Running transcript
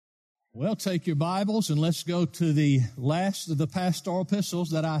Well, take your Bibles and let's go to the last of the pastoral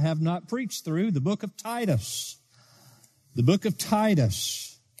epistles that I have not preached through, the book of Titus. The book of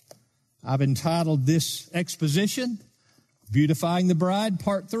Titus. I've entitled this exposition, Beautifying the Bride,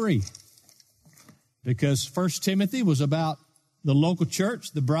 Part 3. Because 1 Timothy was about the local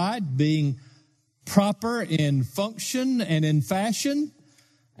church, the bride, being proper in function and in fashion.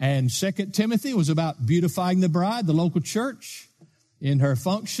 And 2 Timothy was about beautifying the bride, the local church, in her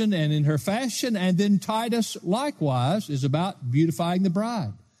function and in her fashion. And then Titus, likewise, is about beautifying the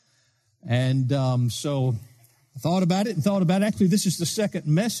bride. And so I thought about it. Actually, this is the second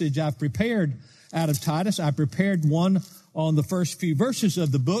message I've prepared out of Titus. I prepared one on the first few verses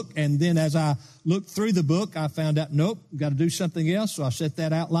of the book. And then as I looked through the book, I found out, nope, got to do something else. So I set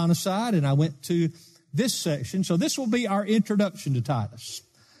that outline aside and I went to this section. So this will be our introduction to Titus.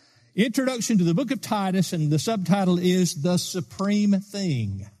 Introduction to the book of Titus, and the subtitle is The Supreme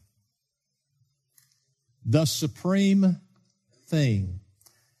Thing. The Supreme Thing.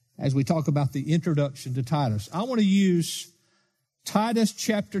 As we talk about the introduction to Titus, I want to use Titus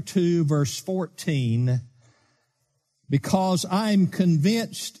chapter 2, verse 14, because I'm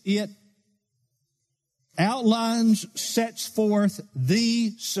convinced it outlines, sets forth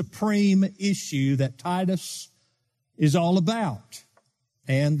the supreme issue that Titus is all about,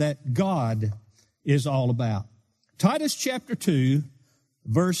 and that God is all about. Titus chapter 2,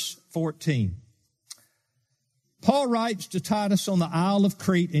 verse 14. Paul writes to Titus on the Isle of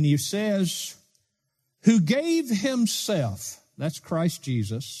Crete, and he says, who gave himself, that's Christ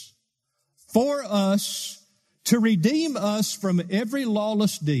Jesus, for us to redeem us from every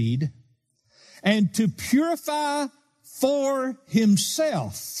lawless deed and to purify for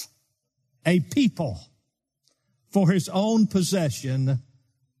himself a people for his own possession,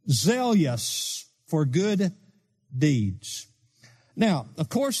 zealous for good deeds. Now, of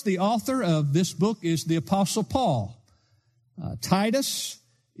course, the author of this book is the Apostle Paul. Titus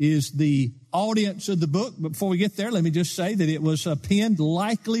is the audience of the book. But before we get there, let me just say that it was penned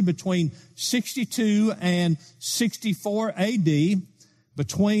likely between 62 and 64 A.D.,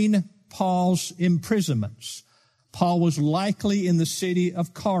 between Paul's imprisonments. Paul was likely in the city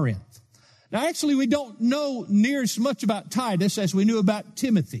of Corinth. Now, actually, we don't know near as much about Titus as we knew about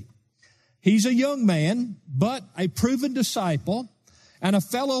Timothy. He's a young man, but a proven disciple and a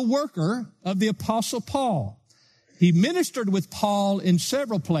fellow worker of the Apostle Paul. He ministered with Paul in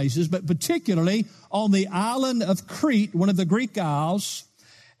several places, but particularly on the island of Crete, one of the Greek isles.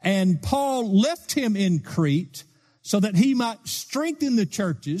 And Paul left him in Crete so that he might strengthen the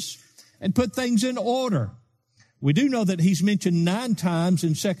churches and put things in order. We do know that he's mentioned 9 times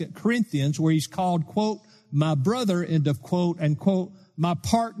in 2 Corinthians where he's called, quote, my brother, end of quote, and quote, my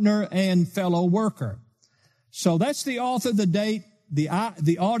partner and fellow worker. So that's the author, the date. The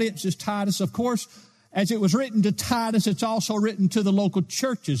audience is Titus. Of course, as it was written to Titus, it's also written to the local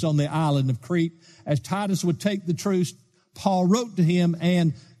churches on the island of Crete. As Titus would take the truths Paul wrote to him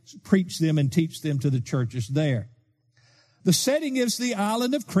and preach them and teach them to the churches there. The setting is the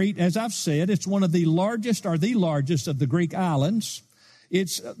island of Crete. As I've said, it's one of the largest or the largest of the Greek islands.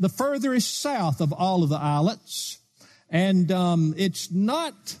 It's the furthest south of all of the islets. And it's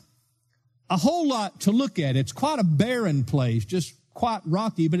not a whole lot to look at. It's quite a barren place, just quite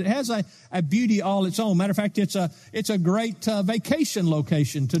rocky, but it has a beauty all its own. Matter of fact, it's a great vacation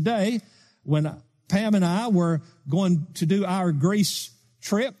location. Today, when Pam and I were going to do our Greece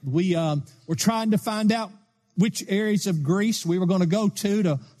trip, we were trying to find out which areas of Greece we were going to go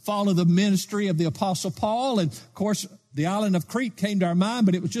to follow the ministry of the Apostle Paul. And, of course, the island of Crete came to our mind,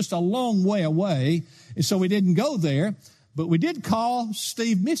 but it was just a long way away, and so we didn't go there. But we did call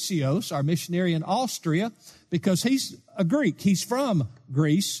Steve Missios, our missionary in Austria, because he's a Greek. He's from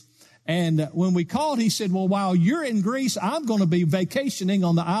Greece. And when we called, he said, well, while you're in Greece, I'm going to be vacationing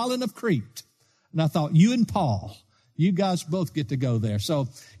on the island of Crete. And I thought, you and Paul, you guys both get to go there. So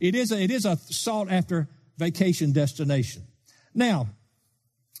it is a sought-after vacation destination. Now,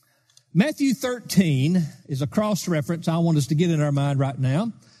 Matthew 13 is a cross-reference I want us to get in our mind right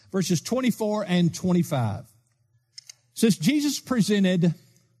now, verses 24 and 25. Since Jesus presented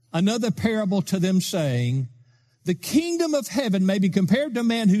another parable to them, saying, the kingdom of heaven may be compared to a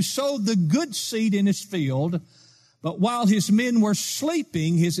man who sowed the good seed in his field, but while his men were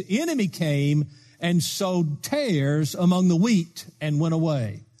sleeping, his enemy came and sowed tares among the wheat and went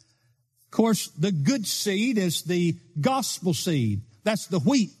away. Of course, the good seed is the gospel seed. That's the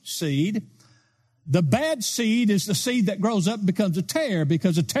wheat seed. The bad seed is the seed that grows up and becomes a tare,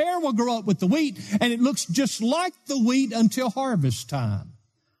 because a tare will grow up with the wheat, and it looks just like the wheat until harvest time.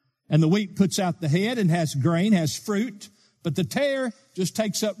 And the wheat puts out the head and has grain, has fruit, But the tare just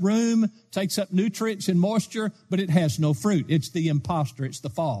takes up room, takes up nutrients and moisture, but it has no fruit. It's the imposter. It's the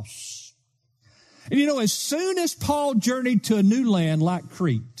false. And you know, as soon as Paul journeyed to a new land like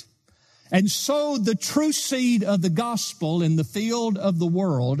Crete and sowed the true seed of the gospel in the field of the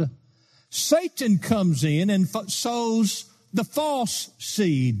world, Satan comes in and sows the false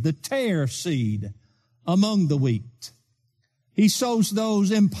seed, the tare seed, among the wheat. He sows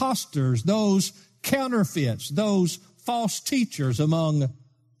those imposters, those counterfeits, those false teachers among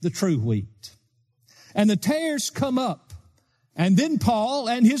the true wheat. And the tares come up. And then Paul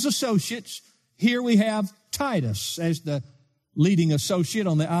and his associates, here we have Titus as the leading associate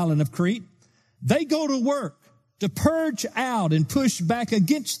on the island of Crete. They go to work to purge out and push back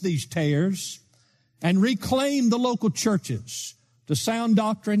against these tares and reclaim the local churches to sound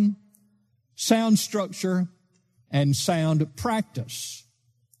doctrine, sound structure, and sound practice.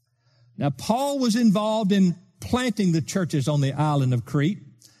 Now, Paul was involved in planting the churches on the island of Crete.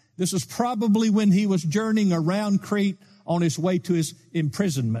 This was probably when he was journeying around Crete on his way to his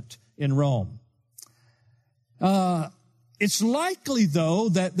imprisonment in Rome. It's likely, though,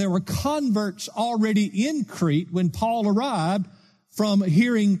 that there were converts already in Crete when Paul arrived from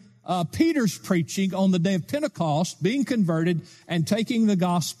hearing Peter's preaching on the day of Pentecost, being converted and taking the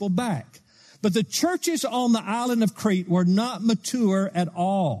gospel back. But the churches on the island of Crete were not mature at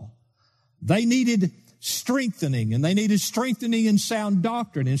all. They needed strengthening, and they needed strengthening in sound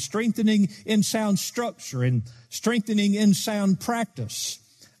doctrine, and strengthening in sound structure, and strengthening in sound practice.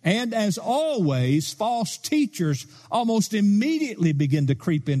 And as always, false teachers almost immediately begin to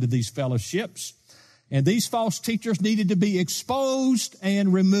creep into these fellowships. And these false teachers needed to be exposed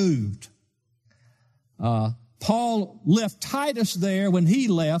and removed. Paul left Titus there when he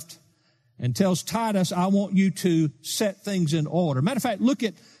left and tells Titus, I want you to set things in order. Matter of fact, look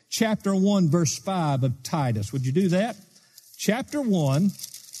at chapter 1, verse 5 of Titus. Would you do that? Chapter 1,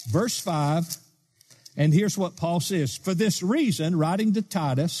 verse 5. And here's what Paul says. For this reason, writing to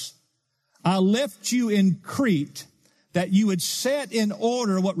Titus, I left you in Crete that you would set in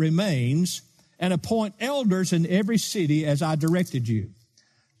order what remains and appoint elders in every city as I directed you.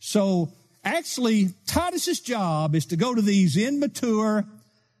 So actually, Titus's job is to go to these immature,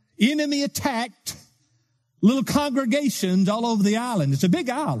 enemy-attacked little congregations all over the island. It's a big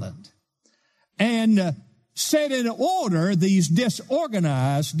island. And set in order these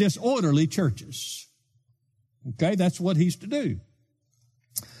disorganized, disorderly churches. Okay, that's what he's to do.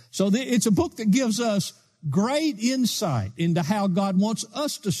 So it's a book that gives us great insight into how God wants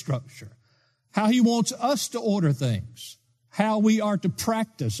us to structure, how he wants us to order things, how we are to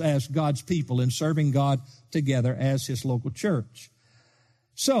practice as God's people in serving God together as his local church.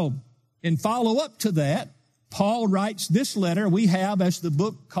 So, in follow-up to that, Paul writes this letter we have as the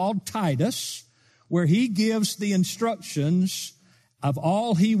book called Titus, where he gives the instructions of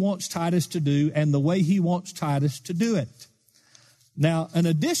all he wants Titus to do and the way he wants Titus to do it. Now, an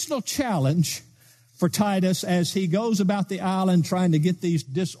additional challenge for Titus as he goes about the island trying to get these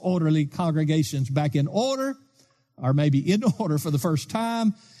disorderly congregations back in order, or maybe in order for the first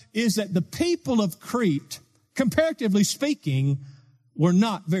time, is that the people of Crete, comparatively speaking, were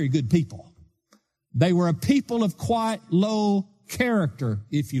not very good people. They were a people of quite low character,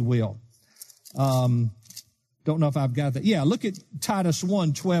 if you will. Don't know if I've got that. Yeah, look at Titus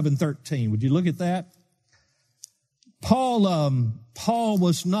 1, 12 and 13. Would you look at that? Paul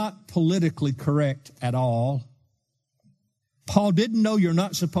was not politically correct at all. Paul didn't know you're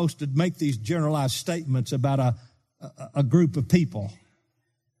not supposed to make these generalized statements about a group of people.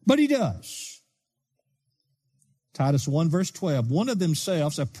 But he does. Titus 1, verse 12. One of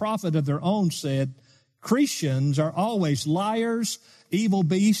themselves, a prophet of their own, said, Cretians are always liars, evil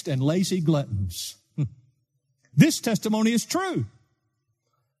beasts, and lazy gluttons. This testimony is true.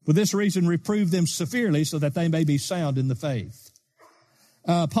 For this reason, reprove them severely so that they may be sound in the faith.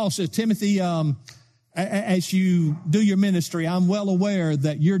 Paul says, Timothy, as you do your ministry, I'm well aware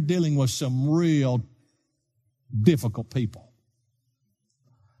that you're dealing with some real difficult people.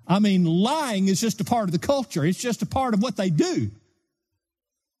 I mean, lying is just a part of the culture. It's just a part of what they do.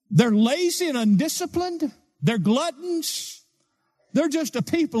 They're lazy and undisciplined. They're gluttons. They're just a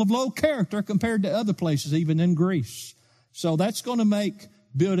people of low character compared to other places, even in Greece. So that's going to make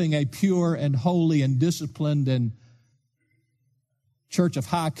building a pure and holy and disciplined and church of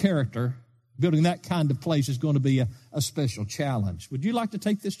high character, building that kind of place is going to be a special challenge. Would you like to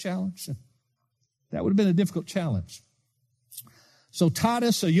take this challenge? That would have been a difficult challenge. So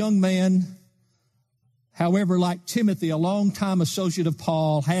Titus, a young man, however, like Timothy, a longtime associate of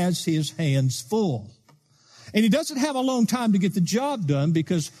Paul, has his hands full. And he doesn't have a long time to get the job done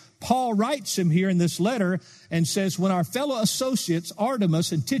because Paul writes him here in this letter and says, when our fellow associates,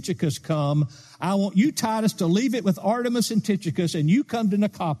 Artemas and Tychicus, come, I want you, Titus, to leave it with Artemas and Tychicus, and you come to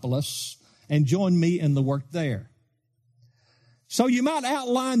Nicopolis and join me in the work there. So you might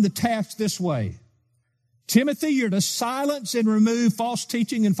outline the task this way. Timothy, you're to silence and remove false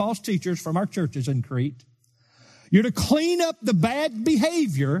teaching and false teachers from our churches in Crete. You're to clean up the bad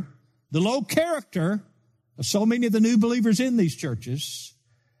behavior, the low character of so many of the new believers in these churches.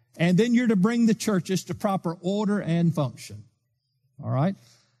 And then you're to bring the churches to proper order and function. All right?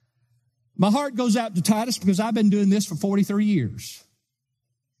 My heart goes out to Titus because I've been doing this for 43 years.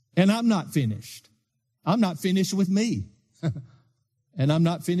 And I'm not finished. I'm not finished with me. And I'm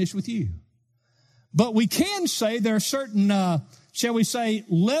not finished with you. But we can say there are certain, shall we say,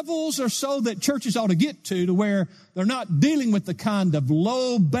 levels or so that churches ought to get to where they're not dealing with the kind of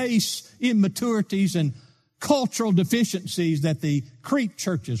low base immaturities and cultural deficiencies that the Crete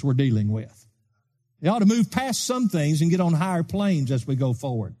churches were dealing with. They ought to move past some things and get on higher planes as we go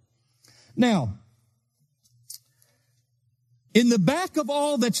forward. Now, in the back of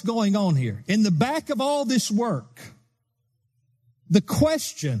all that's going on here, in the back of all this work, the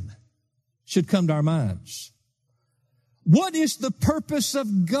question should come to our minds. What is the purpose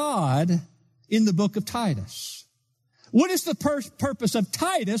of God in the book of Titus? What is the purpose of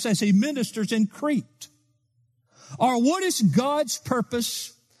Titus as he ministers in Crete? Or what is God's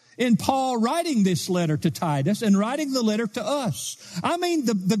purpose in Paul writing this letter to Titus and writing the letter to us? I mean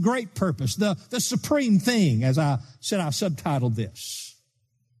the great purpose, the supreme thing, as I said, I subtitled this.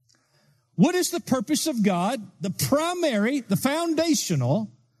 What is the purpose of God, the primary, the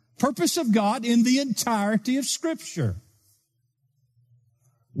foundational purpose of God in the entirety of Scripture?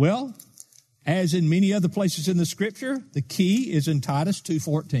 Well, as in many other places in the Scripture, the key is in Titus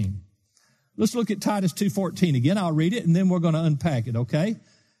 2:14. Let's look at Titus 2:14 again. I'll read it and then we're going to unpack it, okay?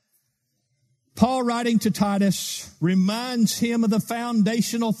 Paul, writing to Titus, reminds him of the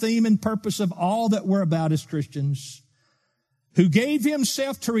foundational theme and purpose of all that we're about as Christians, who gave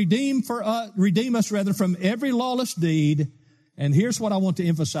himself to redeem us from every lawless deed. And here's what I want to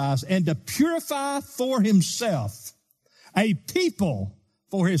emphasize: and to purify for himself a people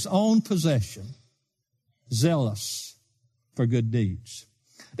for his own possession, zealous for good deeds.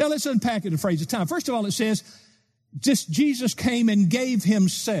 Now let's unpack it a phrase at a time. First of all, it says, just Jesus came and gave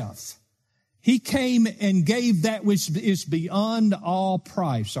himself. He came and gave that which is beyond all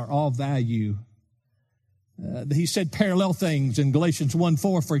price or all value. He said parallel things in Galatians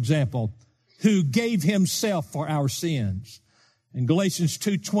 1:4, for example, who gave himself for our sins. In Galatians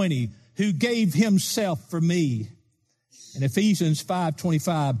 2:20, who gave himself for me. In Ephesians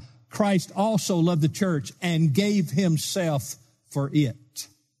 5:25, Christ also loved the church and gave himself for it.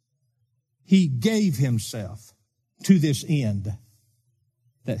 He gave himself to this end,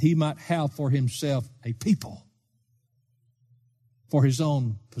 that he might have for himself a people for his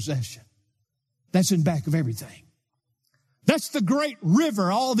own possession. That's in back of everything. That's the great river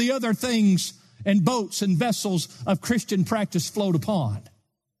all the other things and boats and vessels of Christian practice float upon.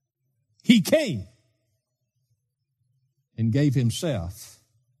 He came and gave himself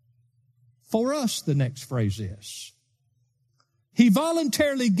for us, the next phrase is. He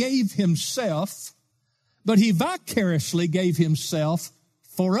voluntarily gave himself, but he vicariously gave himself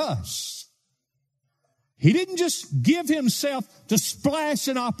for us. He didn't just give himself to splash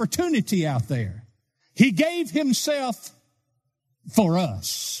an opportunity out there. He gave himself for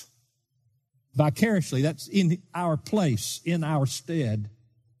us. Vicariously, that's in our place, in our stead.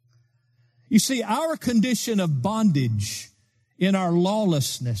 You see, our condition of bondage in our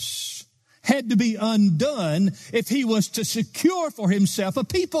lawlessness had to be undone if he was to secure for himself a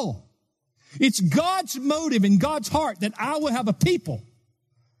people. It's God's motive in God's heart that I will have a people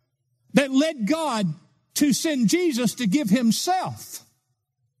that led God to send Jesus to give himself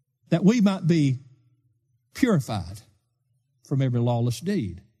that we might be purified from every lawless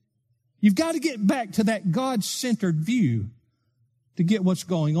deed. You've got to get back to that God-centered view to get what's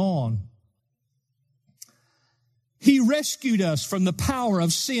going on. He rescued us from the power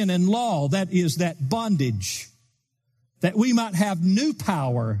of sin and law, that is, that bondage, that we might have new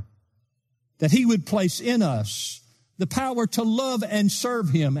power that he would place in us, the power to love and serve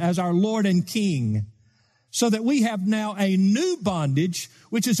him as our Lord and King, so that we have now a new bondage,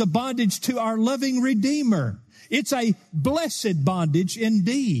 which is a bondage to our loving Redeemer. It's a blessed bondage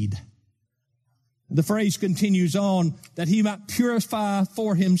indeed. The phrase continues on, that he might purify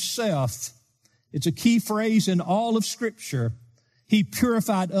for himself. It's a key phrase in all of Scripture. He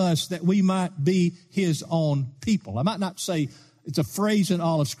purified us that we might be his own people. I might not say it's a phrase in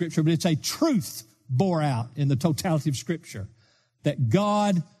all of Scripture, but it's a truth bore out in the totality of Scripture. That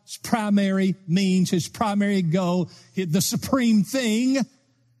God's primary means, his primary goal, the supreme thing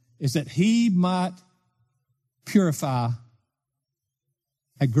is that he might purify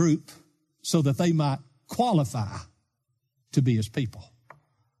a group so that they might qualify to be his people.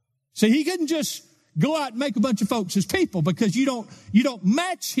 So he couldn't just go out and make a bunch of folks his people because you don't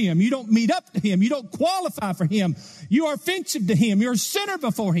match him. You don't meet up to him. You don't qualify for him. You are offensive to him. You're a sinner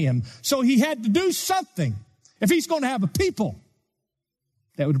before him. So he had to do something if he's going to have a people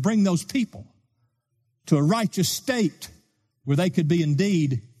that would bring those people to a righteous state where they could be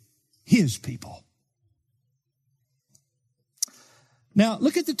indeed his people. Now,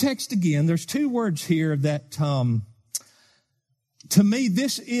 look at the text again. There's two words here that, to me,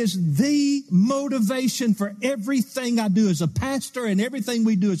 this is the motivation for everything I do as a pastor and everything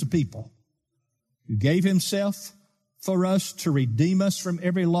we do as a people. Who gave himself for us to redeem us from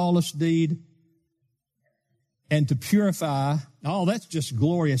every lawless deed and to purify. Oh, that's just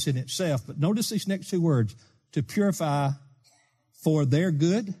glorious in itself. But notice these next two words. To purify for their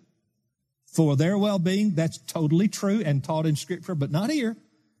good, for their well-being. That's totally true and taught in Scripture, but not here.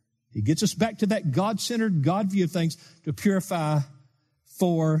 He gets us back to that God-centered, God view of things, to purify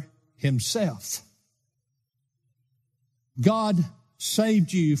for himself. God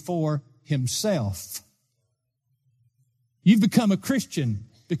saved you for himself. You've become a Christian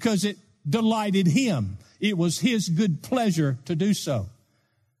because it delighted him. It was his good pleasure to do so.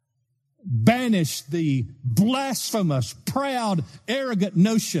 Banish the blasphemous, proud, arrogant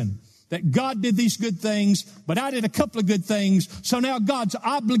notion that God did these good things, but I did a couple of good things, so now God's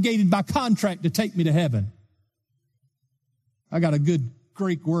obligated by contract to take me to heaven. I got a good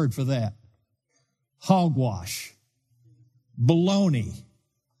Greek word for that. Hogwash. Baloney.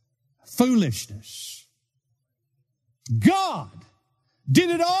 Foolishness. God did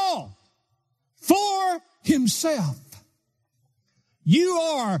it all for himself. You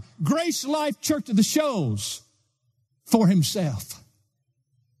are Grace Life Church of the Shoals for himself.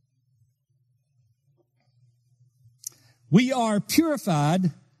 We are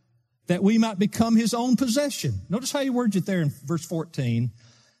purified that we might become his own possession. Notice how he words it there in verse 14.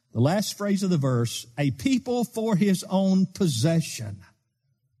 The last phrase of the verse, a people for his own possession.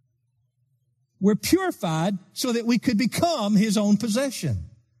 We're purified so that we could become his own possession.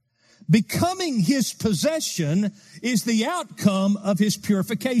 Becoming his possession is the outcome of his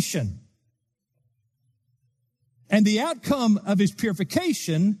purification. And the outcome of his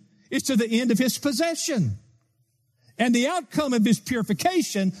purification is to the end of his possession. And the outcome of his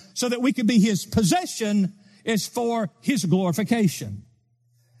purification, so that we can be his possession, is for his glorification.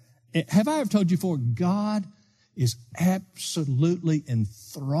 Have I ever told you before, God is absolutely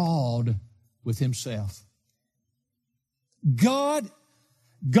enthralled with himself. God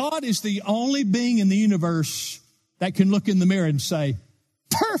is the only being in the universe that can look in the mirror and say,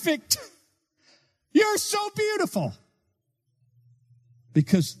 perfect! You're so beautiful!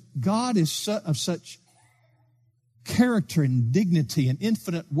 Because God is of such character and dignity and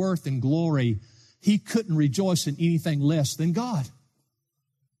infinite worth and glory, he couldn't rejoice in anything less than God.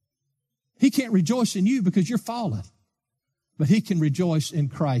 He can't rejoice in you because you're fallen, but he can rejoice in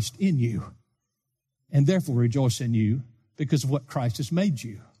Christ in you, and therefore rejoice in you because of what Christ has made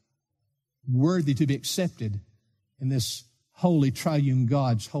you, worthy to be accepted in this holy triune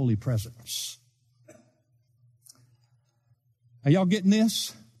God's holy presence. Are y'all getting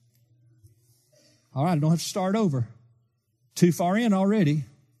this? All right, I don't have to start over. Too far in already.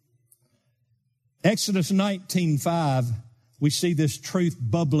 Exodus 19:5, we see this truth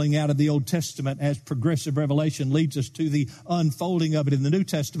bubbling out of the Old Testament as progressive revelation leads us to the unfolding of it in the New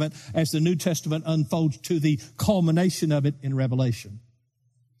Testament, as the New Testament unfolds to the culmination of it in Revelation.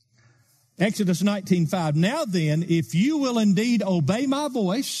 Exodus 19:5, now then, if you will indeed obey my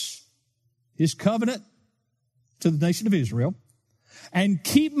voice, his covenant to the nation of Israel, and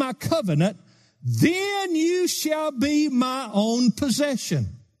keep my covenant, then you shall be my own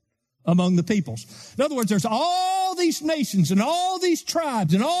possession among the peoples. In other words, there's all these nations and all these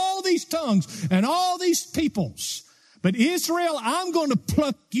tribes and all these tongues and all these peoples. But Israel, I'm going to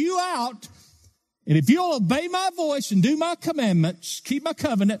pluck you out. And if you'll obey my voice and do my commandments, keep my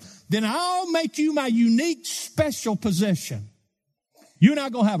covenant, then I'll make you my unique, special possession. You and I are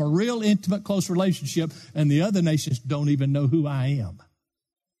going to have a real intimate, close relationship, and the other nations don't even know who I am.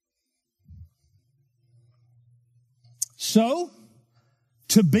 So,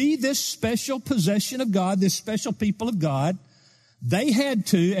 to be this special possession of God, this special people of God, they had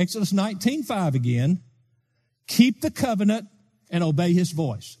to, Exodus 19:5 again, keep the covenant and obey his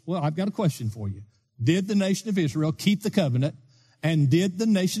voice. Well, I've got a question for you. Did the nation of Israel keep the covenant And did the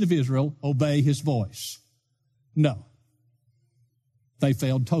nation of Israel obey his voice? No. They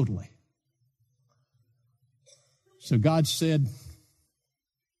failed totally. So God said,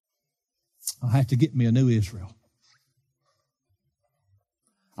 I'll have to get me a new Israel.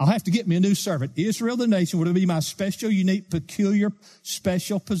 I'll have to get me a new servant. Israel, the nation, would be my special, unique, peculiar,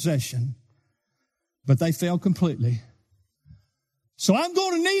 special possession. But they failed completely. So I'm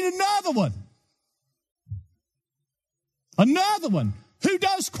going to need another one. Another one. Who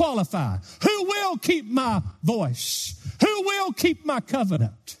does qualify? Who will keep my voice? Who will keep my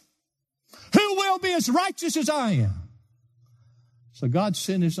covenant? Who will be as righteous as I am? So God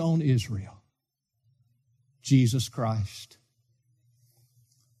sent his own Israel, Jesus Christ.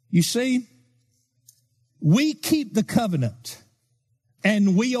 You see, we keep the covenant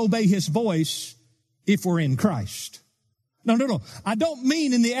and we obey his voice if we're in Christ. No. I don't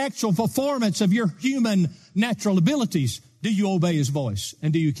mean in the actual performance of your human natural abilities. Do you obey his voice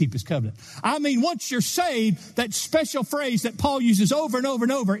and do you keep his covenant? I mean, once you're saved, that special phrase that Paul uses over and over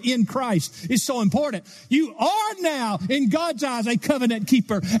and over, in Christ, is so important. You are now, in God's eyes, a covenant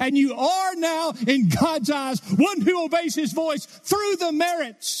keeper. And you are now, in God's eyes, one who obeys his voice through the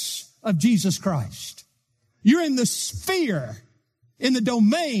merits of Jesus Christ. You're in the sphere, in the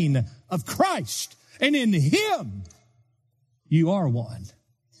domain of Christ. And in him, you are one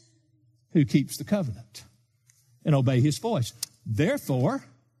who keeps the covenant and obey his voice. Therefore,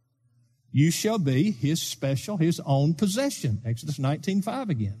 you shall be his special, his own possession. Exodus 19:5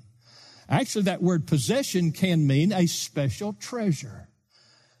 again. Actually, that word possession can mean a special treasure.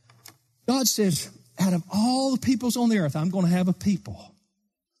 God says, out of all the peoples on the earth, I'm going to have a people.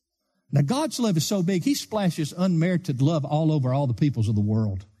 Now, God's love is so big, he splashes unmerited love all over all the peoples of the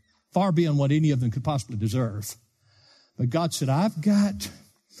world, far beyond what any of them could possibly deserve. But God said, I've got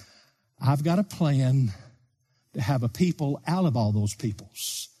a plan to have a people out of all those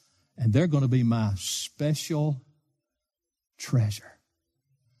peoples. And they're going to be my special treasure.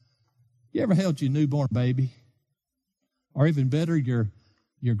 You ever held your newborn baby? Or even better, your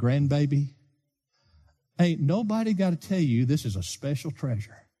grandbaby? Ain't nobody got to tell you this is a special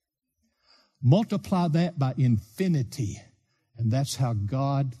treasure. Multiply that by infinity. And that's how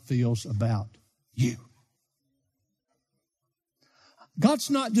God feels about you.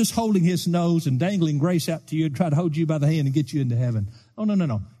 God's not just holding his nose and dangling grace out to you and try to hold you by the hand and get you into heaven. Oh,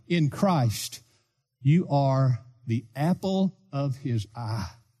 no. In Christ, you are the apple of his eye.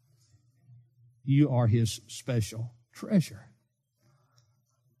 You are his special treasure.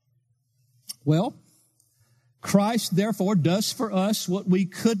 Well, Christ, therefore, does for us what we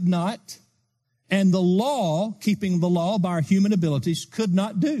could not, and the law, keeping the law by our human abilities, could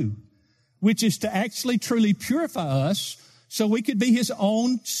not do, which is to actually truly purify us so we could be his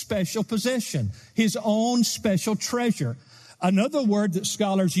own special possession, his own special treasure. Another word that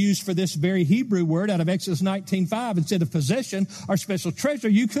scholars use for this very Hebrew word out of Exodus 19:5, instead of possession or special treasure,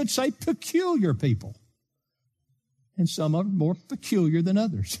 you could say peculiar people. And some are more peculiar than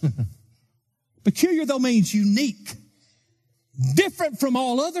others. Peculiar, though, means unique, different from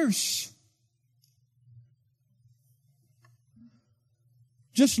all others.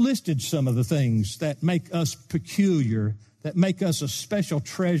 Just listed some of the things that make us peculiar, that make us a special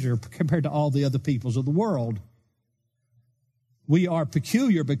treasure compared to all the other peoples of the world. We are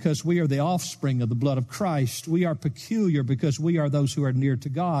peculiar because we are the offspring of the blood of Christ. We are peculiar because we are those who are near to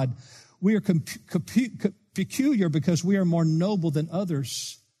God. We are peculiar because we are more noble than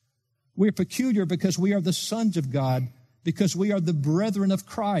others. We are peculiar because we are the sons of God, because we are the brethren of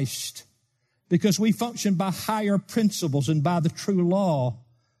Christ, because we function by higher principles and by the true law.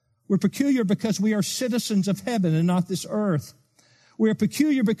 We're peculiar because we are citizens of heaven and not this earth. We are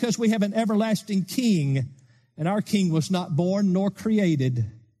peculiar because we have an everlasting king, and our king was not born nor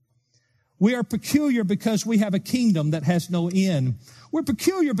created. We are peculiar because we have a kingdom that has no end. We're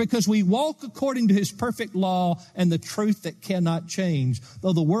peculiar because we walk according to his perfect law and the truth that cannot change.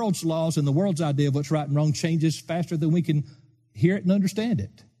 Though the world's laws and the world's idea of what's right and wrong changes faster than we can hear it and understand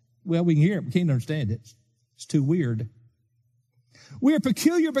it. Well, we can hear it, we can't understand it. It's too weird. We are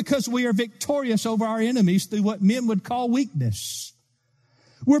peculiar because we are victorious over our enemies through what men would call weakness.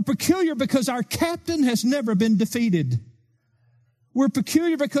 We're peculiar because our captain has never been defeated. We're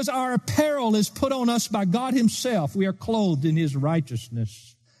peculiar because our apparel is put on us by God himself. We are clothed in his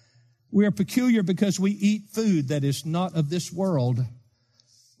righteousness. We are peculiar because we eat food that is not of this world.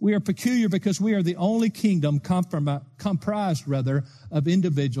 We are peculiar because we are the only kingdom comprised of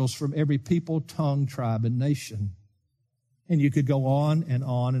individuals from every people, tongue, tribe, and nation. And you could go on and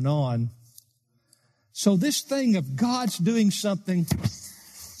on and on. So this thing of God's doing something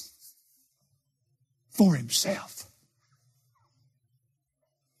for himself.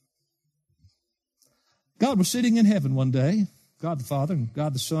 God was sitting in heaven one day, God the Father and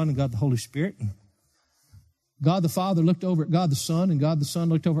God the Son and God the Holy Spirit. And God the Father looked over at God the Son, and God the Son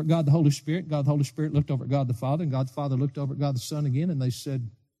looked over at God the Holy Spirit. God the Holy Spirit looked over at God the Father, and God the Father looked over at God the Son again, and they said,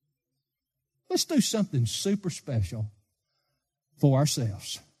 let's do something super special for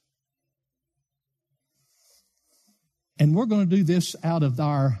ourselves. And we're going to do this out of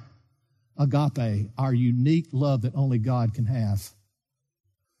our agape, our unique love that only God can have.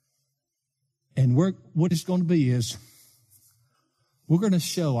 And what it's going to be is we're going to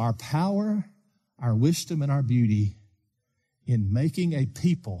show our power, our wisdom, and our beauty in making a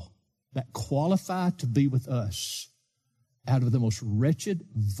people that qualify to be with us out of the most wretched,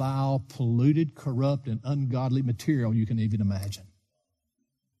 vile, polluted, corrupt, and ungodly material you can even imagine.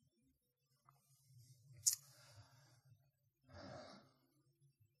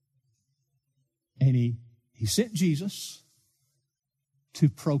 And he sent Jesus to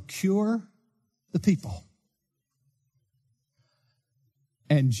procure the people.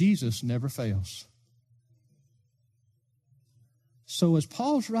 And Jesus never fails. So as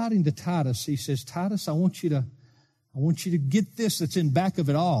Paul's writing to Titus, he says, Titus, I want you to get this that's in back of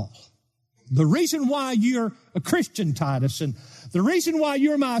it all. The reason why you're a Christian, Titus, and the reason why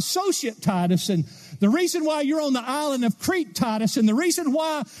you're my associate, Titus, and the reason why you're on the island of Crete, Titus, and the reason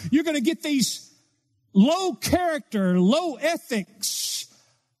why you're going to get these low character, low ethics,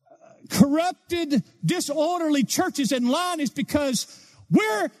 corrupted, disorderly churches in line is because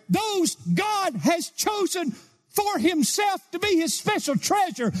we're those God has chosen for himself to be his special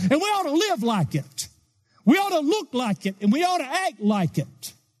treasure, and we ought to live like it. We ought to look like it, and we ought to act like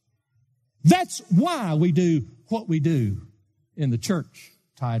it. That's why we do what we do in the church,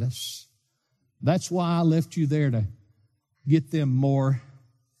 Titus. That's why I left you there to get them more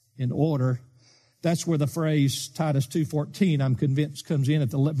in order. That's where the phrase Titus 2:14, I'm convinced, comes in at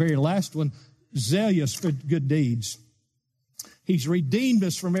the very last one, zealous for good deeds. He's redeemed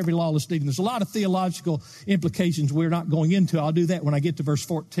us from every lawless deed. And there's a lot of theological implications we're not going into. I'll do that when I get to verse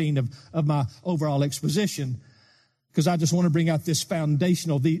 14 of my overall exposition, because I just want to bring out this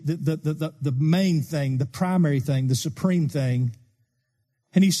foundational, the main thing, the primary thing, the supreme thing.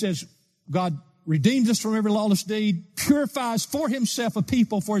 And he says, God redeems us from every lawless deed, purifies for himself a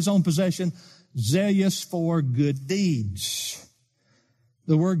people for his own possession, zealous for good deeds.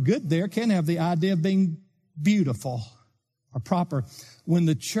 The word good there can have the idea of being beautiful or proper. When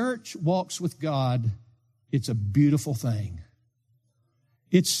the church walks with God, it's a beautiful thing.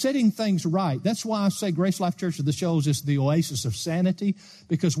 It's setting things right. That's why I say Grace Life Church of the Shoals is the oasis of sanity,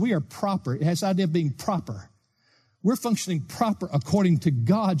 because we are proper. It has the idea of being proper. We're functioning proper according to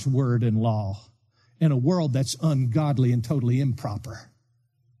God's word and law in a world that's ungodly and totally improper.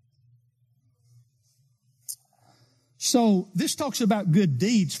 So this talks about good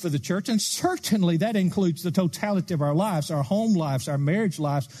deeds for the church, and certainly that includes the totality of our lives, our home lives, our marriage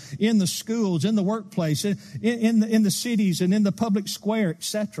lives, in the schools, in the workplace, in the cities, and in the public square,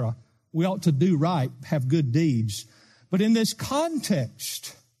 etc. We ought to do right, have good deeds. But in this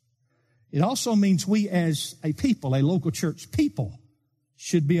context, it also means we as a people, a local church people,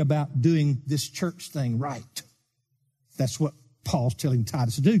 should be about doing this church thing right. That's what Paul's telling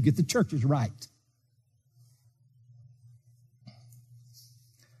Titus to do, get the churches right.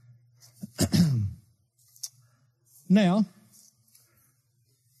 Now,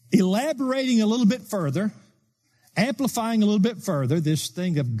 elaborating a little bit further, amplifying a little bit further, this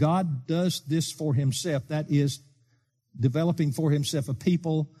thing of God does this for himself, that is developing for himself a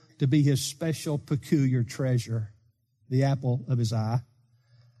people to be his special, peculiar treasure, the apple of his eye.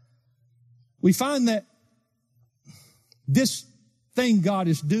 We find that this thing God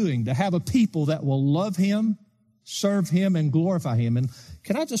is doing, to have a people that will love him, serve him, and glorify him. And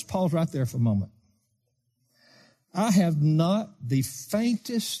can I just pause right there for a moment? I have not the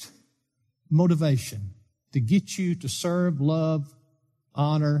faintest motivation to get you to serve, love,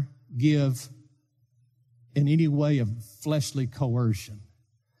 honor, give in any way of fleshly coercion.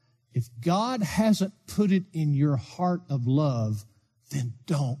 If God hasn't put it in your heart of love, then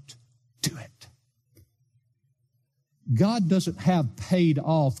don't do it. God doesn't have paid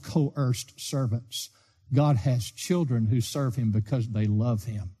off coerced servants. God has children who serve him because they love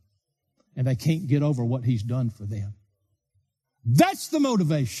him, and they can't get over what he's done for them. That's the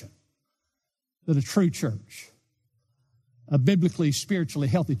motivation that a true church, a biblically, spiritually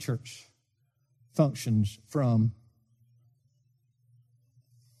healthy church, functions from.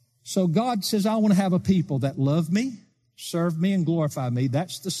 So God says, I want to have a people that love me, serve me, and glorify me.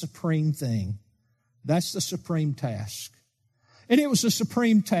 That's the supreme thing. That's the supreme task. And it was the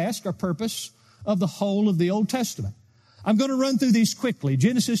supreme task or purpose of the whole of the Old Testament. I'm going to run through these quickly.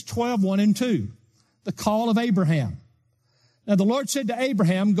 Genesis 12, 1 and 2. the call of Abraham. Now the Lord said to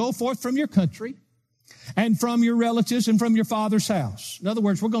Abraham, go forth from your country and from your relatives and from your father's house. In other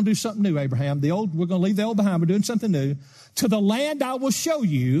words, we're going to do something new, Abraham. We're going to leave the old behind. We're doing something new. To the land I will show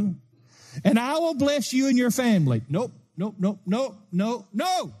you, and I will bless you and your family. Nope.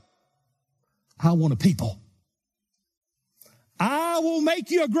 I want a people. I will make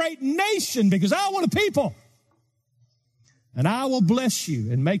you a great nation because I want a people. And I will bless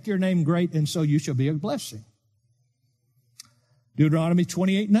you and make your name great, and so you shall be a blessing. Deuteronomy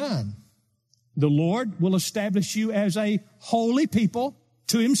 28:9. The Lord will establish you as a holy people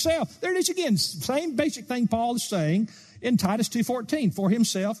to himself. There it is again. Same basic thing Paul is saying in Titus 2:14. For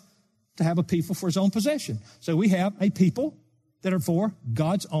himself to have a people for his own possession. So we have a people that are for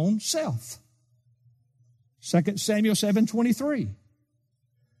God's own self. 2 Samuel 7:23.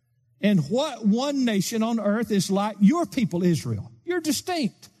 And what one nation on earth is like your people Israel? You're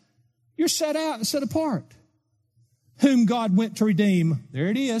distinct. You're set out and set apart. Whom God went to redeem, there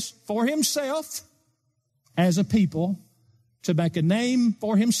it is, for himself as a people, to make a name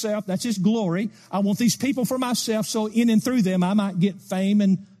for himself. That's his glory. I want these people for myself, so in and through them I might get fame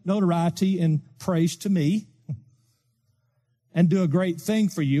and notoriety and praise to me, and do a great thing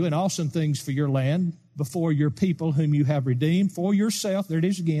for you and awesome things for your land before your people whom you have redeemed for yourself. There it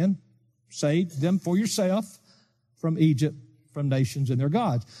is again. Save them for yourself from Egypt, from nations and their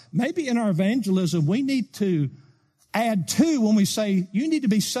gods. Maybe in our evangelism we need to add to when we say you need to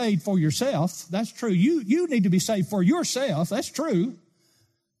be saved for yourself. That's true. You need to be saved for yourself. That's true.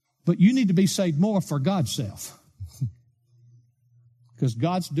 But you need to be saved more for God's self. Because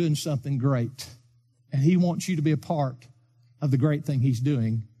God's doing something great. And he wants you to be a part of the great thing he's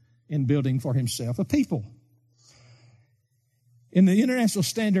doing in building for himself a people. In the International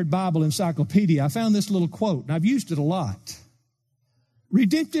Standard Bible Encyclopedia, I found this little quote, and I've used it a lot.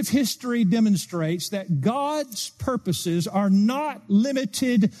 Redemptive history demonstrates that God's purposes are not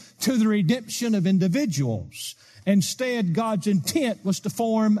limited to the redemption of individuals. Instead, God's intent was to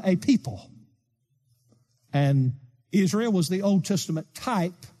form a people. And Israel was the Old Testament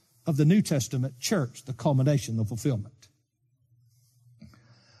type of the New Testament church, the culmination, the fulfillment.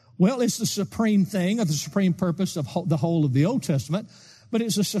 Well, it's the supreme thing of the supreme purpose of the whole of the Old Testament, but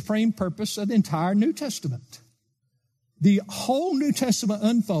it's the supreme purpose of the entire New Testament. The whole New Testament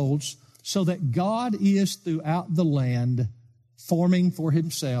unfolds so that God is throughout the land forming for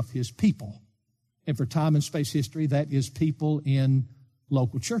himself his people. And for time and space history, that is people in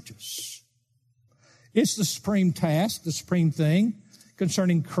local churches. It's the supreme task, the supreme thing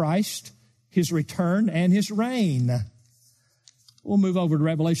concerning Christ, his return, and his reign. We'll move over to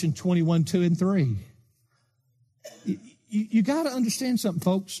Revelation 21:2 and 3. You got to understand something,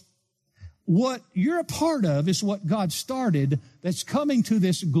 folks. What you're a part of is what God started that's coming to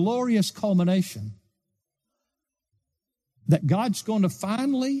this glorious culmination. That God's going to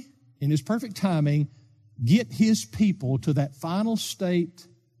finally, in his perfect timing, get his people to that final state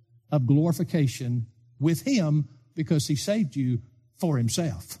of glorification with him because he saved you for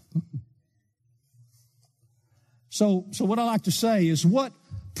himself. So what I like to say is what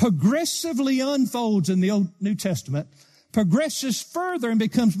progressively unfolds in the New Testament progresses further and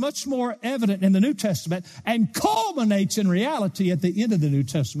becomes much more evident in the New Testament and culminates in reality at the end of the New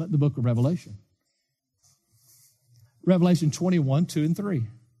Testament, the book of Revelation. Revelation 21:2 and 3.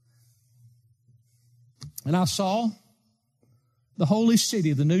 And I saw the holy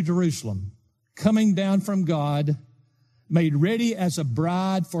city, the New Jerusalem, coming down from God, made ready as a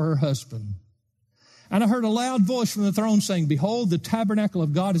bride for her husband. And I heard a loud voice from the throne saying, behold, the tabernacle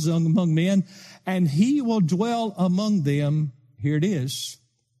of God is among men, and he will dwell among them. Here it is.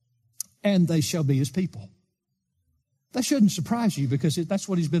 And they shall be his people. That shouldn't surprise you because that's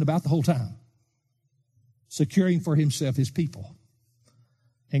what he's been about the whole time. Securing for himself his people.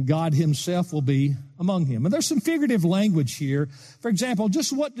 And God himself will be among him. And there's some figurative language here. For example,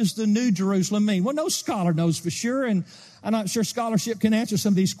 just what does the New Jerusalem mean? Well, no scholar knows for sure, and I'm not sure scholarship can answer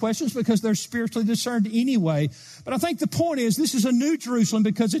some of these questions because they're spiritually discerned anyway. But I think the point is this is a New Jerusalem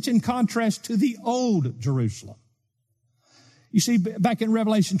because it's in contrast to the Old Jerusalem. You see, back in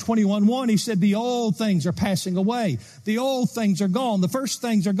Revelation 21:1, he said, the old things are passing away. The old things are gone. The first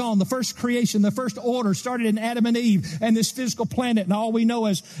things are gone. The first creation, the first order started in Adam and Eve and this physical planet and all we know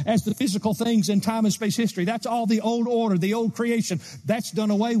as the physical things in time and space history. That's all the old order, the old creation. That's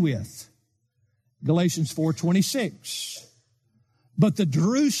done away with. Galatians 4:26. But the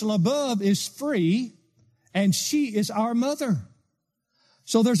Jerusalem above is free and she is our mother.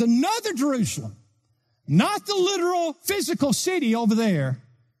 So there's another Jerusalem. Not the literal physical city over there.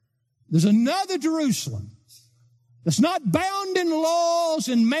 There's another Jerusalem That's not bound in laws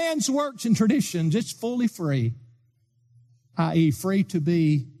and man's works and traditions. It's fully free, i.e. free to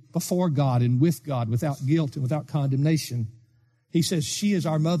be before God and with God without guilt and without condemnation. He says she is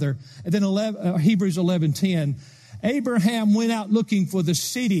our mother. And then Hebrews 11:10, Abraham went out looking for the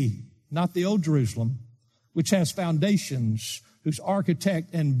city, not the old Jerusalem, which has foundations, whose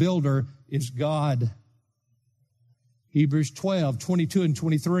architect and builder is God. Hebrews 12:22 and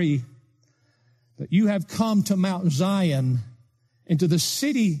 23, that you have come to Mount Zion and to the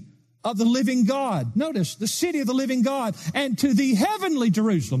city of the living God. Notice, the city of the living God, and to the heavenly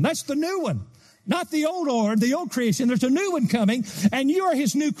Jerusalem. That's the new one. Not the old order, the old creation. There's a new one coming, and you are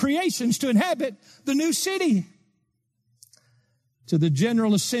his new creations to inhabit the new city. To the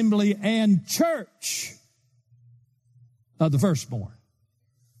general assembly and church of the firstborn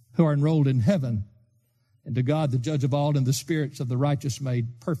who are enrolled in heaven, and to God, the judge of all, and the spirits of the righteous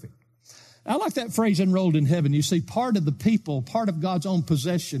made perfect. I like that phrase, enrolled in heaven. You see, part of the people, part of God's own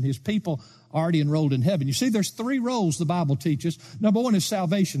possession, his people already enrolled in heaven. You see, there's 3 roles the Bible teaches. Number 1 is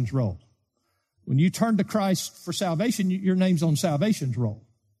salvation's role. When you turn to Christ for salvation, your name's on salvation's roll.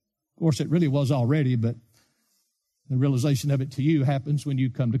 Of course, it really was already, but the realization of it to you happens when you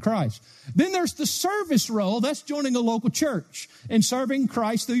come to Christ. Then there's the service role. That's joining a local church and serving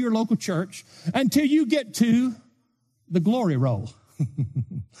Christ through your local church until you get to the glory role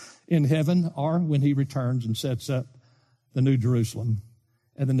in heaven, or when he returns and sets up the new Jerusalem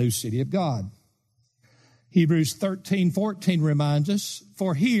and the new city of God. Hebrews 13:14 reminds us,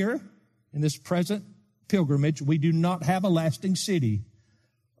 for here, in this present pilgrimage, we do not have a lasting city,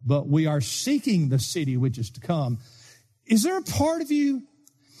 but we are seeking the city which is to come. Is there a part of you,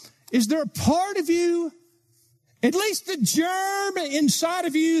 at least the germ inside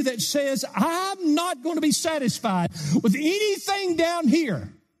of you, that says, I'm not going to be satisfied with anything down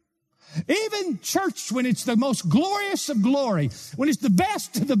here? Even church, when it's the most glorious of glory, when it's the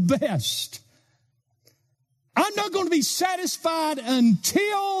best of the best, I'm not going to be satisfied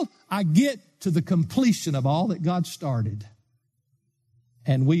until I get to the completion of all that God started.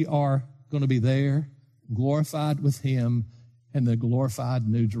 And we are going to be there, glorified with him in the glorified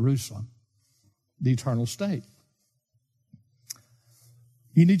New Jerusalem, the eternal state.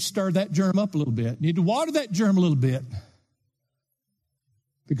 You need to stir that germ up a little bit. You need to water that germ a little bit,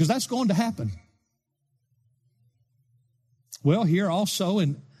 because that's going to happen. Well, here also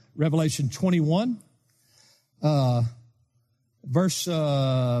in Revelation 21, verse 2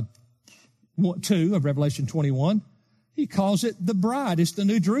 of Revelation 21, he calls it the bride. It's the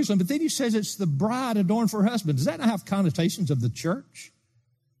New Jerusalem. But then he says it's the bride adorned for her husband. Does that not have connotations of the church?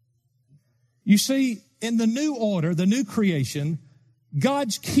 You see, in the new order, the new creation,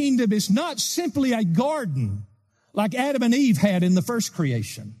 God's kingdom is not simply a garden like Adam and Eve had in the first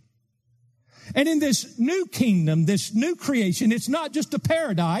creation. And in this new kingdom, this new creation, it's not just a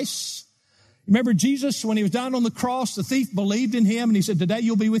paradise. Remember Jesus, when he was down on the cross, the thief believed in him, and he said, today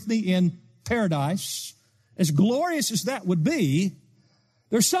you'll be with me in paradise. As glorious as that would be,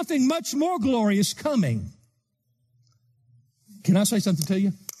 there's something much more glorious coming. Can I say something to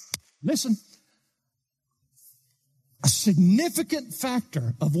you? Listen. A significant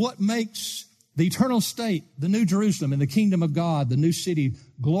factor of what makes the eternal state, the New Jerusalem and the kingdom of God, the new city,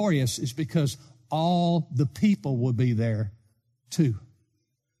 glorious is because all the people will be there too.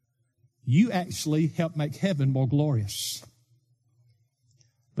 You actually help make heaven more glorious.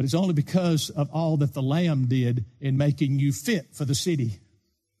 But it's only because of all that the Lamb did in making you fit for the city.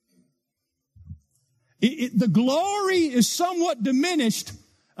 The glory is somewhat diminished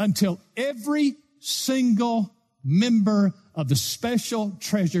until every single member of the special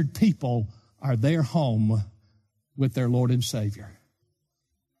treasured people are there home with their Lord and Savior.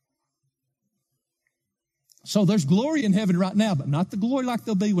 So there's glory in heaven right now, but not the glory like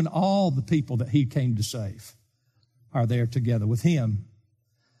there'll be when all the people that he came to save are there together with him.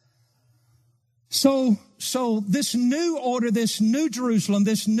 So this new order, this new Jerusalem,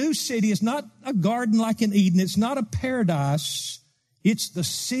 this new city is not a garden like in Eden. It's not a paradise. It's the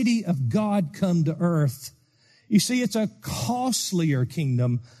city of God come to earth. You see, it's a costlier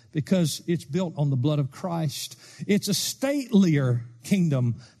kingdom because it's built on the blood of Christ. It's a statelier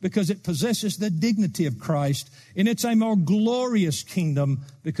kingdom because it possesses the dignity of Christ. And it's a more glorious kingdom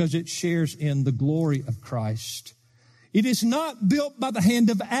because it shares in the glory of Christ. It is not built by the hand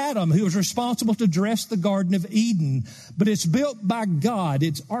of Adam, who was responsible to dress the Garden of Eden, but it's built by God.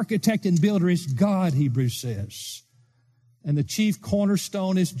 Its architect and builder is God, Hebrews says. And the chief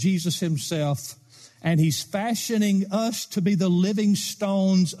cornerstone is Jesus himself. And he's fashioning us to be the living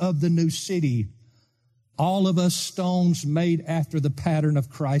stones of the new city. All of us stones made after the pattern of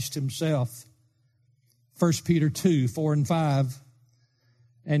Christ himself. 1 Peter 2, 4 and 5.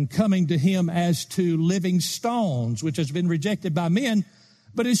 And coming to him as to living stones, which has been rejected by men,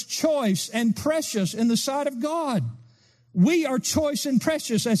 but is choice and precious in the sight of God. We are choice and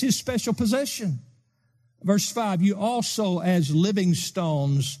precious as his special possession. Verse 5, you also as living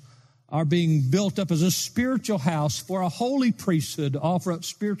stones are being built up as a spiritual house for a holy priesthood to offer up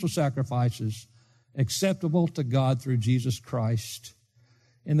spiritual sacrifices acceptable to God through Jesus Christ.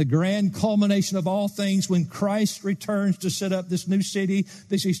 In the grand culmination of all things, when Christ returns to set up this new city,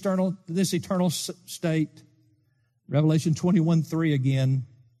 this eternal state, Revelation 21:3 again,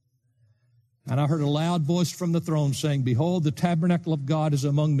 and I heard a loud voice from the throne saying, behold, the tabernacle of God is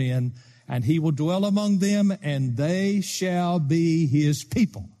among men, and he will dwell among them, and they shall be his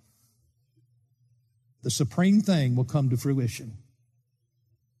people. The supreme thing will come to fruition.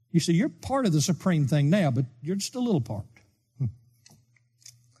 You see, you're part of the supreme thing now, but you're just a little part.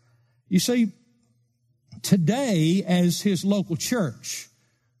 You see, today as his local church,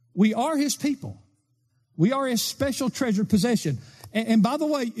 we are his people. We are his special treasured possession. And by the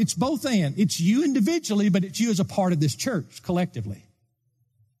way, it's both and. It's you individually, but it's you as a part of this church collectively.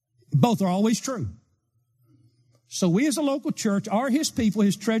 Both are always true. So we as a local church are his people,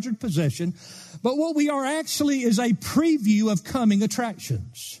 his treasured possession. But what we are actually is a preview of coming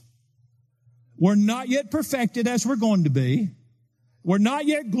attractions. We're not yet perfected as we're going to be. We're not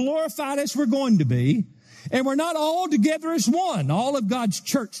yet glorified as we're going to be. And we're not all together as one, all of God's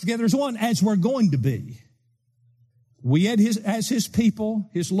church together as one, as we're going to be. We as his people,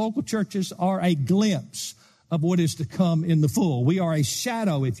 his local churches, are a glimpse of what is to come in the full. We are a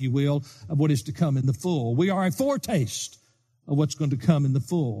shadow, if you will, of what is to come in the full. We are a foretaste of what's going to come in the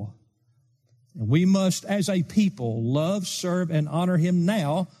full. And we must, as a people, love, serve, and honor him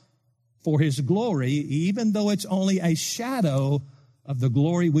now for his glory, even though it's only a shadow of the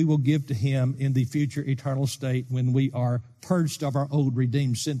glory we will give to him in the future eternal state when we are purged of our old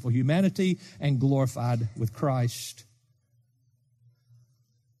redeemed sinful humanity and glorified with Christ.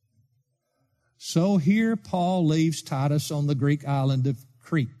 So here Paul leaves Titus on the Greek island of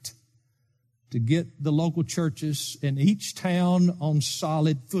Crete to get the local churches in each town on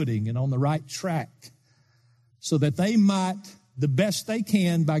solid footing and on the right track so that they might, the best they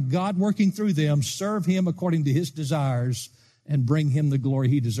can, by God working through them, serve him according to his desires and bring him the glory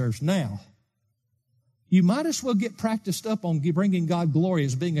he deserves. Now, you might as well get practiced up on bringing God glory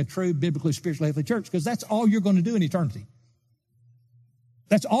as being a true biblically spiritual heavenly church, because that's all you're going to do in eternity.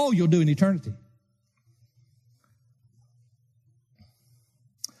 That's all you'll do in eternity.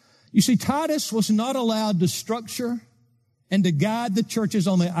 You see, Titus was not allowed to structure and to guide the churches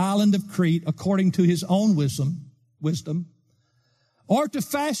on the island of Crete according to his own wisdom, or to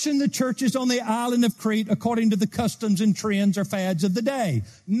fashion the churches on the island of Crete according to the customs and trends or fads of the day.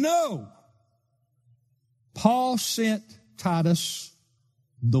 No. Paul sent Titus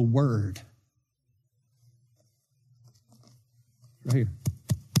the Word. Right here.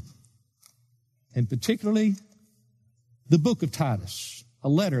 And particularly the book of Titus. A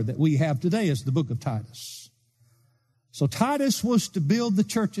letter that we have today is the book of Titus. So Titus was to build the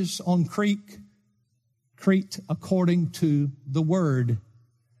churches on Crete according to the Word.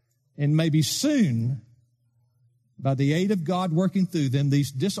 And maybe soon, by the aid of God working through them,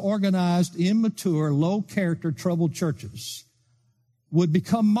 these disorganized, immature, low-character, troubled churches would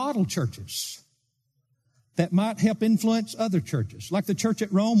become model churches that might help influence other churches, like the church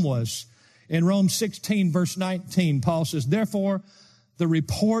at Rome was. In Rome 16, verse 19, Paul says, therefore, the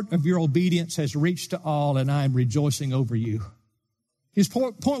report of your obedience has reached to all, and I am rejoicing over you. His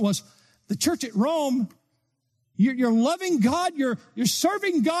point was, the church at Rome, you're loving God, you're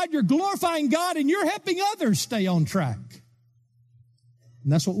serving God, you're glorifying God, and you're helping others stay on track.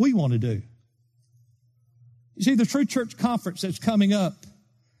 And that's what we want to do. You see, the True Church Conference that's coming up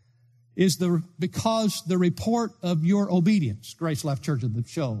is because the report of your obedience, Grace Life Church of the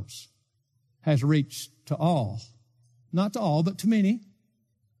Shoals, has reached to all. Not to all, but to many.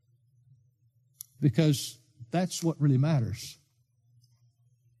 Because that's what really matters.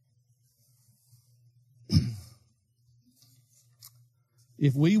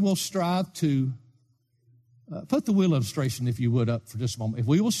 If we will strive to, put the wheel illustration, if you would, up for just a moment. If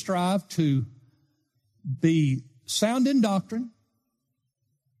we will strive to be sound in doctrine,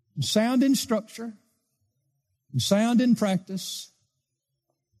 sound in structure, and sound in practice,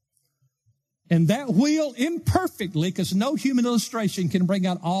 and that wheel imperfectly, because no human illustration can bring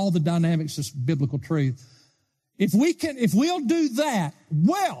out all the dynamics of biblical truth. If we'll do that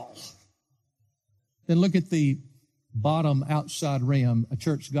well, then look at the bottom outside rim, a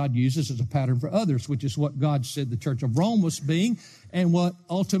church God uses as a pattern for others, which is what God said the church of Rome was being, and what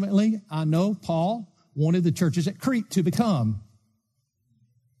ultimately I know Paul wanted the churches at Crete to become.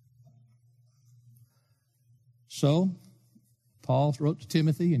 So, Paul wrote to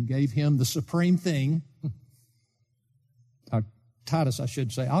Timothy and gave him the supreme thing. Titus, I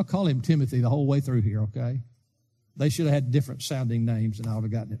should say. I'll call him Timothy the whole way through here, okay? They should have had different sounding names and I would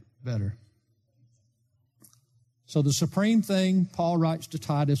have gotten it better. So the supreme thing Paul writes to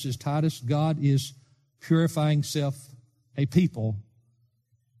Titus is, Titus, God is purifying himself a people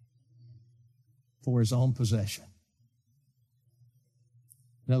for his own possession.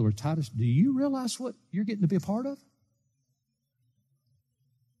 In other words, Titus, do you realize what you're getting to be a part of?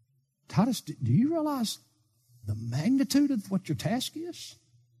 Titus, do you realize the magnitude of what your task is?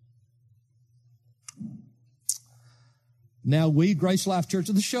 Now we, Grace Life Church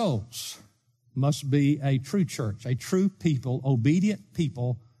of the Shoals, must be a true church, a true people, obedient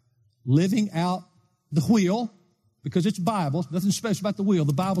people, living out the will, because it's Bible, nothing special about the will.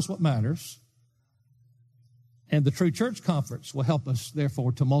 The Bible's what matters. And the True Church Conference will help us,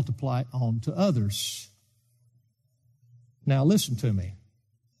 therefore, to multiply on to others. Now listen to me.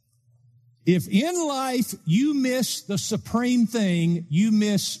 If in life you miss the supreme thing, you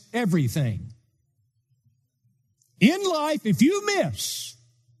miss everything. In life, if you miss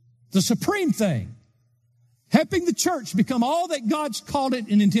the supreme thing, helping the church become all that God's called it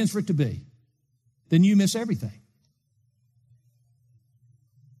and intends for it to be, then you miss everything.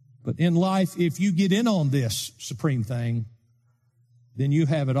 But in life, if you get in on this supreme thing, then you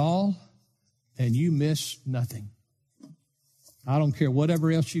have it all and you miss nothing. I don't care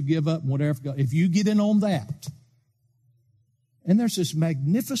whatever else you give up, whatever. If you get in on that, and there's this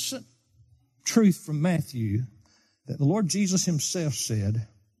magnificent truth from Matthew that the Lord Jesus himself said,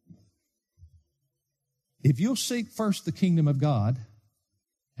 if you'll seek first the kingdom of God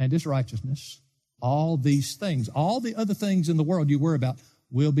and his righteousness, all these things, all the other things in the world you worry about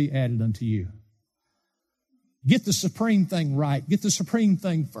will be added unto you. Get the supreme thing right. Get the supreme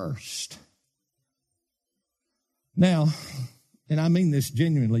thing first. Now, and I mean this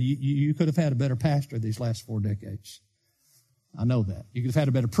genuinely, you could have had a better pastor these last 4 decades. I know that. You could have had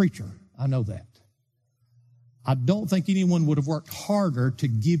a better preacher. I know that. I don't think anyone would have worked harder to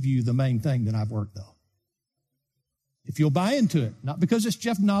give you the main thing than I've worked, though. If you'll buy into it, not because it's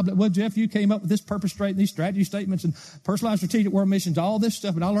Jeff Noblet. Well, Jeff, you came up with this purpose statement, these strategy statements and personalized strategic world missions, all this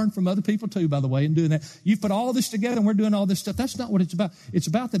stuff. And I learned from other people too, by the way, in doing that. You've put all this together and we're doing all this stuff. That's not what it's about. It's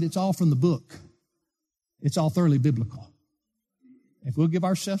about that it's all from the book. It's all thoroughly biblical. If we'll give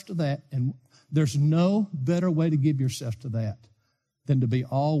ourselves to that, and there's no better way to give yourself to that than to be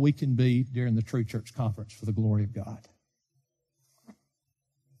all we can be during the True Church Conference for the glory of God.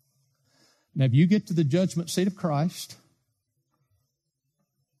 Now, if you get to the judgment seat of Christ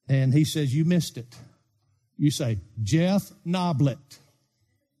and he says, you missed it, you say, Jeff Noblet.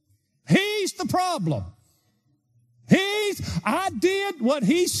 He's the problem. I did what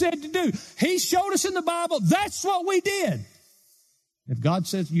he said to do. He showed us in the Bible. That's what we did. If God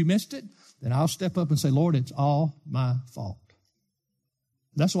says you missed it, then I'll step up and say, Lord, it's all my fault.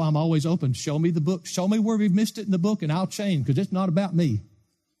 That's why I'm always open. Show me the book. Show me where we've missed it in the book and I'll change, because it's not about me.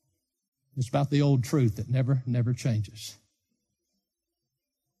 It's about the old truth that never changes.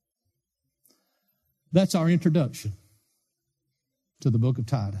 That's our introduction to the book of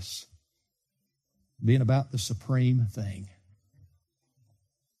Titus, being about the supreme thing.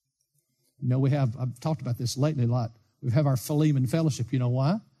 You know, I've talked about this lately a lot. We have our Philemon Fellowship. You know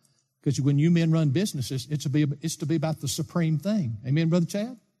why? Because when you men run businesses, it's to be about the supreme thing. Amen, Brother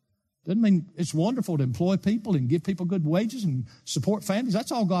Chad? Doesn't mean it's wonderful to employ people and give people good wages and support families.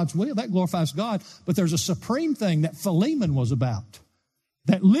 That's all God's will. That glorifies God. But there's a supreme thing that Philemon was about,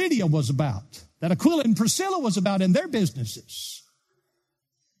 that Lydia was about, that Aquila and Priscilla was about in their businesses,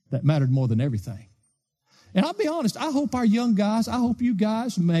 that mattered more than everything. And I'll be honest, I hope our young guys, I hope you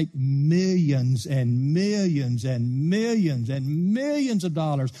guys make millions and millions and millions and millions of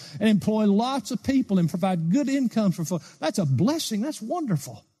dollars and employ lots of people and provide good income for folks. That's a blessing. That's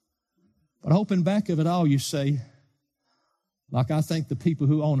wonderful. But hoping back of it all, you say, like I think the people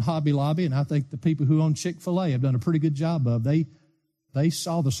who own Hobby Lobby and I think the people who own Chick-fil-A have done a pretty good job of, they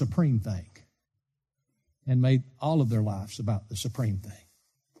saw the supreme thing and made all of their lives about the supreme thing.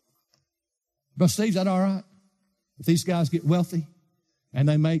 But Steve, is that all right? If these guys get wealthy and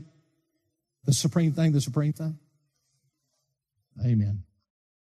they make the supreme thing the supreme thing? Amen.